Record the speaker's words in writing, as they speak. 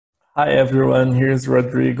Hi everyone, here's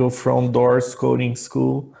Rodrigo from Doors Coding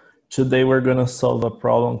School. Today we're going to solve a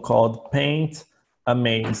problem called Paint a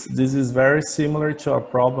Maze. This is very similar to a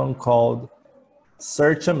problem called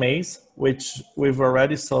Search a Maze, which we've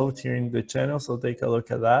already solved here in the channel, so take a look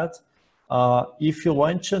at that. If you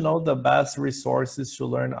want to know the best resources to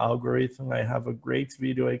learn algorithm, I have a great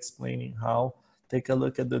video explaining how. Take a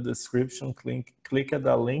look at the description, click at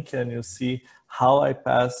the link and you'll see how I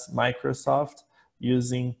pass Microsoft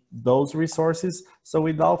using those resources. So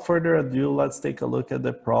without further ado, let's take a look at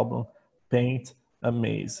the problem, Paint a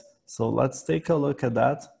Maze. So let's take a look at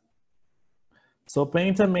that. So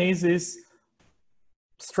Paint a Maze is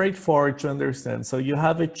straightforward to understand. So you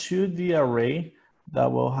have a 2D array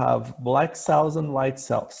that will have black cells and white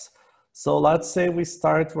cells. So let's say we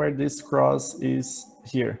start where this cross is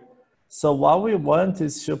here. So what we want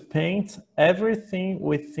is to paint everything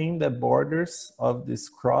within the borders of this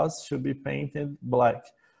cross should be painted black.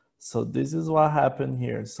 So this is what happened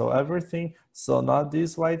here. So everything, so not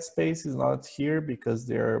this white space is not here because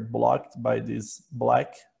they're blocked by these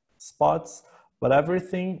black spots, but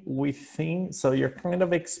everything within, so you're kind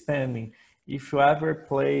of expanding. If you ever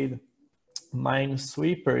played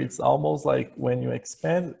Minesweeper, it's almost like when you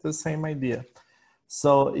expand, the same idea.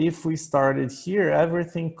 So if we started here,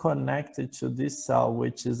 everything connected to this cell,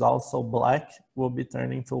 which is also black, will be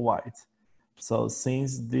turning to white. So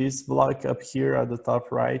since this block up here at the top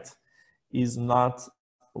right is not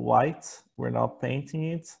white, we're not painting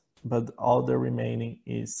it, but all the remaining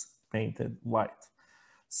is painted white.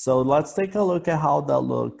 So let's take a look at how that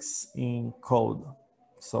looks in code.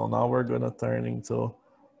 So now we're gonna turn into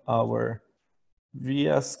our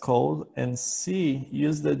VS Code and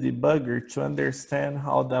use the debugger to understand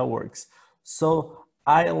how that works. So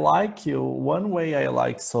one way I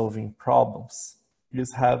like solving problems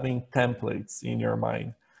is having templates in your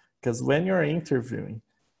mind. Because when you're interviewing,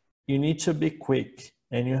 you need to be quick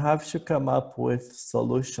and you have to come up with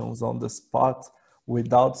solutions on the spot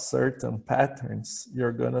without certain patterns.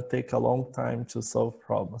 You're gonna take a long time to solve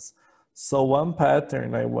problems. So one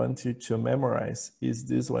pattern I want you to memorize is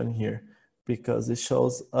this one here, because it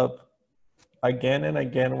shows up again and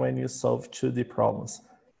again when you solve 2D problems.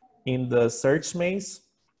 In the search maze,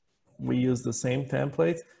 we use the same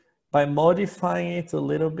template. By modifying it a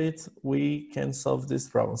little bit, we can solve this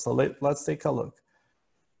problem. So let's take a look.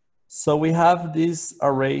 So we have this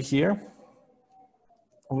array here.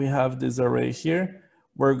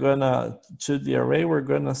 We're gonna, to the array, we're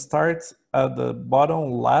gonna start at the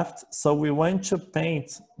bottom left. So we want to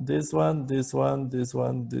paint this one, this one, this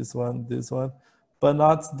one, this one, this one, but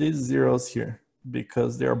not these zeros here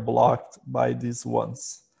because they're blocked by these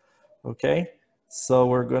ones, okay? So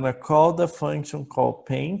we're gonna call the function called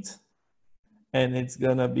paint, and it's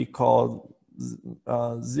gonna be called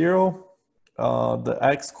 0. The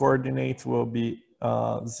x coordinate will be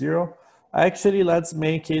 0. Actually, let's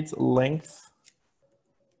make it length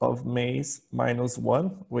of maze minus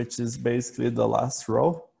 1, which is basically the last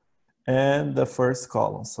row, and the first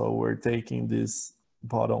column. So we're taking this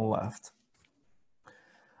bottom left.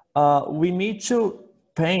 We need to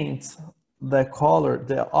paint the color,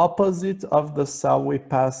 the opposite of the cell we're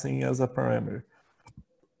passing as a parameter.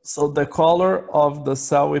 So the color of the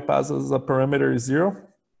cell we pass as a parameter is 0.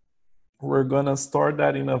 We're gonna store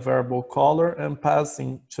that in a variable color and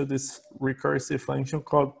passing to this recursive function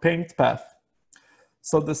called paint path.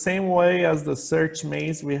 So the same way as the search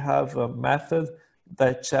maze, we have a method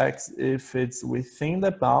that checks if it's within the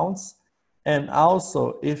bounds and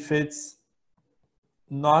also if it's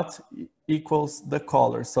not equals the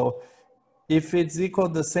color. So if it's equal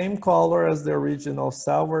the same color as the original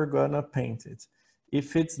cell, we're gonna paint it.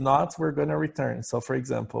 If it's not, we're gonna return. So for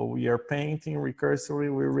example, we are painting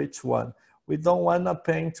recursively, we reach 1. We don't wanna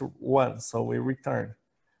paint 1, so we return.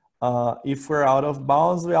 If we're out of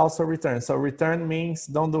bounds, we also return. So return means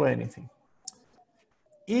don't do anything.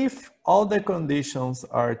 If all the conditions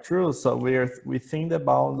are true, so we're within the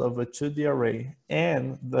bound of a 2D array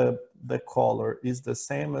and the color is the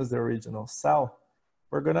same as the original cell,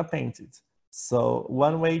 we're gonna paint it. So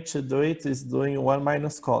one way to do it is doing 1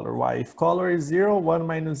 minus color. Why? If color is 0, 1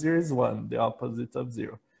 minus 0 is 1, the opposite of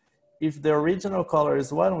 0. If the original color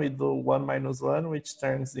is 1, we do 1 minus 1, which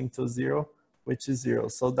turns into 0, which is 0.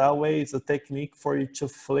 So that way it's a technique for you to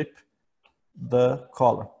flip the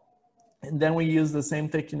color. And then we use the same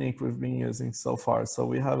technique we've been using so far. So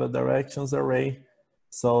we have a directions array.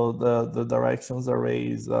 So the directions array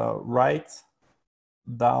is right,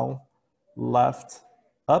 down, left,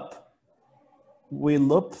 up. We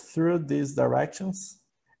loop through these directions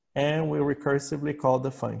and we recursively call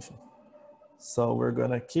the function. So we're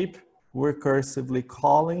gonna keep recursively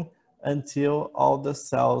calling until all the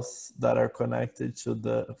cells that are connected to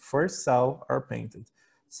the first cell are painted.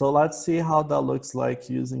 So let's see how that looks like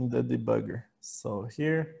using the debugger. So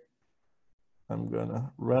here, I'm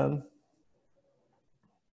gonna run.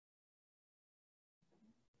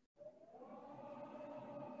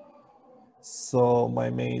 So my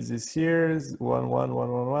maze is here, 1, 1, 1,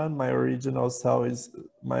 1, 1. My original cell is,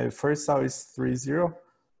 my first cell is 3, 0.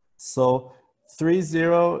 So 3,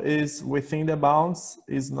 0 is within the bounds,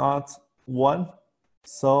 is not 1.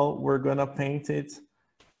 So we're gonna paint it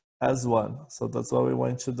as 1. So that's what we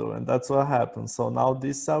want to do, and that's what happens. So now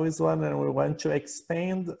this cell is 1, and we want to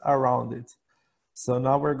expand around it. So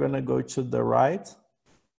now we're gonna go to the right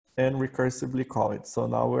and recursively call it. So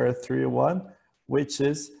now we're at 3, 1, which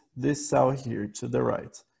is this cell here to the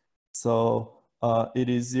right. So it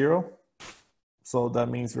is 0. So that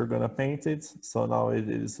means we're gonna paint it. So now it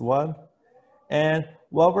is 1. And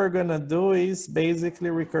what we're gonna do is basically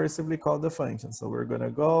recursively call the function. So we're gonna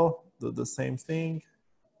go do the same thing.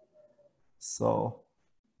 So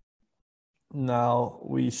now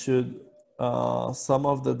we should, some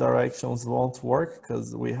of the directions won't work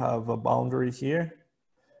because we have a boundary here,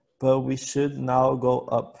 but we should now go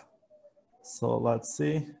up. So let's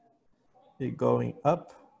see it going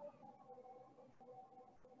up.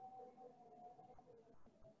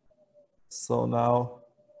 So now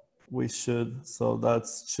we should, so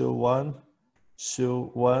that's 2, 1, 2,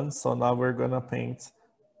 1. So now we're gonna paint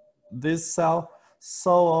this cell,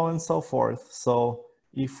 so on and so forth. So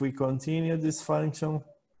if we continue this function,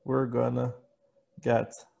 we're gonna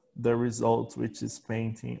get the result, which is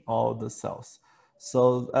painting all the cells.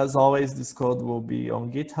 So as always, this code will be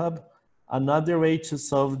on GitHub. Another way to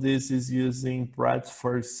solve this is using breadth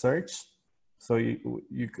first search. So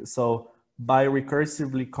so by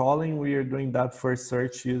recursively calling, we are doing that first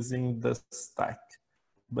search using the stack.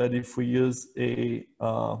 But if we use a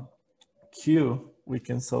queue, we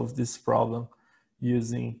can solve this problem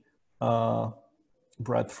using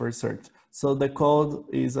breadth first search. So the code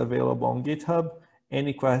is available on GitHub.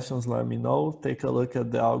 Any questions, let me know. Take a look at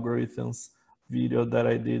the algorithms video that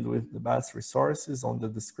I did with the best resources on the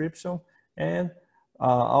description. And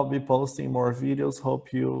I'll be posting more videos. Hope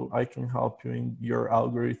I can help you in your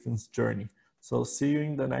algorithms journey. So see you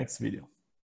in the next video.